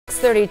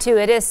6:32.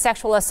 It is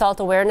Sexual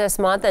Assault Awareness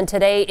Month, and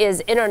today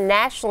is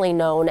internationally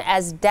known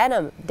as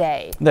Denim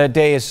Day. The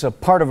day is a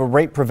part of a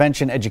rape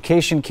prevention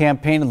education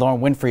campaign. Lauren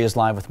Winfrey is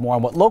live with more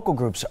on what local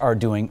groups are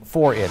doing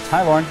for it.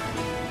 Hi, Lauren.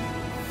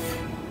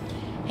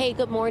 Hey,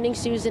 good morning,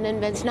 Susan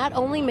and Vince. Not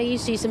only may you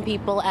see some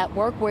people at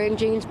work wearing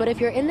jeans, but if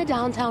you're in the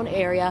downtown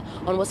area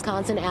on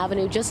Wisconsin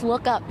Avenue, just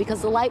look up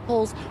because the light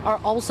poles are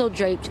also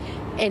draped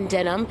in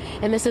denim.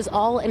 And this is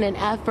all in an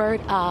effort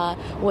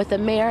with the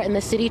mayor and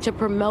the city to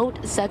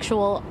promote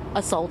sexual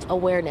assault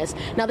awareness.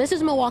 Now, this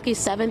is Milwaukee's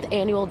 7th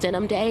annual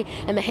Denim Day,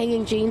 and the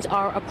hanging jeans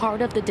are a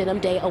part of the Denim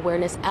Day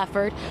awareness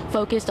effort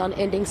focused on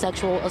ending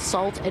sexual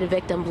assault and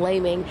victim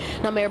blaming.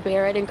 Now, Mayor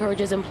Barrett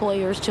encourages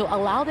employers to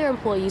allow their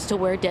employees to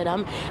wear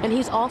denim, and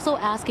he's also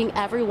asking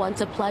everyone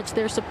to pledge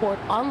their support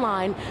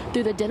online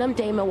through the Denim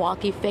Day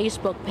Milwaukee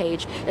Facebook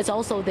page. It's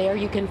also there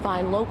you can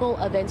find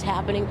local events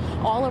happening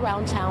all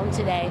around town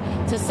today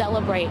to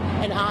celebrate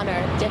and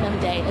honor Denim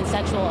Day and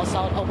sexual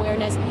assault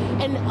awareness.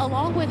 And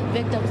along with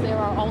victims, there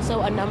are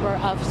also a number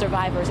of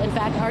survivors. In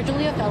fact, our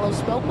Julia Fellow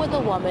spoke with a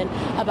woman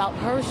about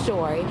her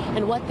story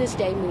and what this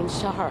day means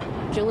to her.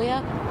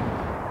 Julia?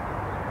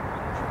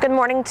 Good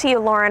morning to you,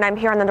 Lauren. I'm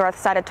here on the north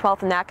side of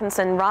 12th and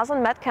Atkinson.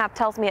 Rosalind Metcalf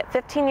tells me at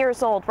 15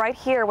 years old, right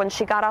here when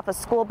she got off a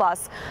school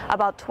bus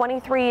about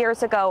 23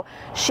 years ago,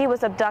 she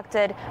was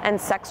abducted and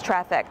sex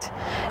trafficked.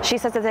 She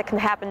says that it can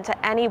happen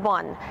to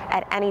anyone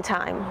at any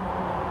time.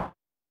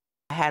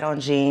 I had on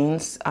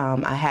jeans,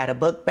 I had a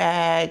book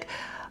bag,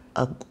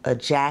 a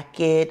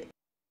jacket.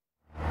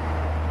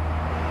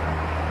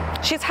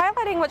 She's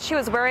highlighting what she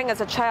was wearing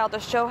as a child to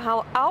show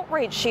how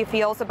outraged she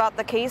feels about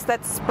the case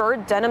that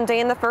spurred Denim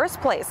Day in the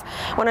first place,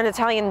 when an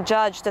Italian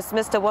judge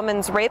dismissed a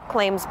woman's rape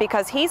claims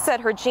because he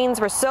said her jeans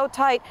were so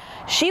tight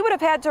she would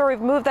have had to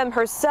remove them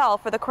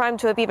herself for the crime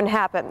to have even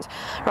happened.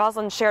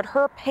 Rosalind shared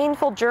her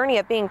painful journey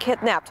of being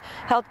kidnapped,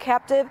 held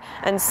captive,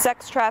 and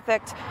sex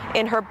trafficked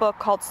in her book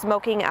called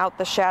Smoking Out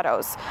the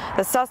Shadows.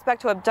 The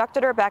suspect who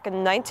abducted her back in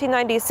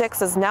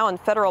 1996 is now in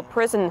federal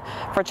prison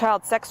for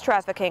child sex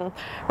trafficking.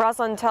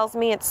 Rosalind tells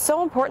me it's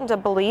so important to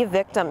believe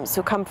victims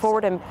who come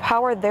forward and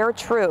empower their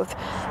truth.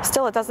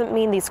 Still, it doesn't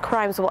mean these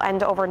crimes will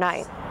end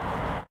overnight.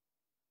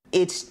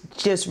 It's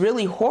just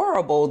really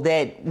horrible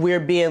that we're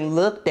being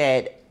looked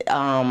at,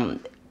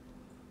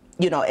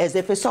 you know, as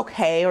if it's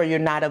okay or you're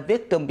not a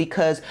victim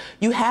because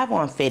you have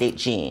on fitted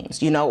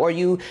jeans, you know, or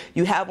you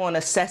have on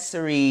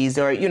accessories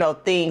or, you know,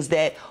 things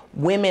that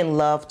women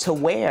love to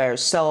wear.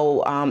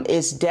 So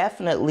it's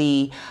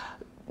definitely,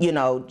 you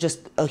know,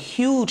 just a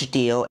huge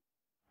deal.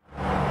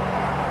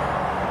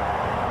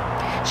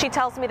 She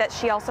tells me that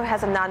she also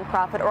has a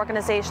nonprofit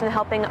organization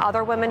helping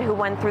other women who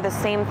went through the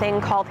same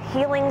thing called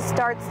Healing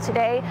Starts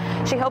Today.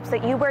 She hopes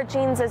that you wear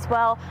jeans as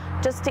well,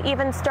 just to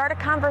even start a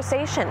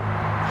conversation.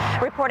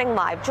 Reporting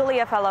live,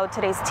 Julia Fellow,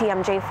 today's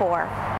TMJ4.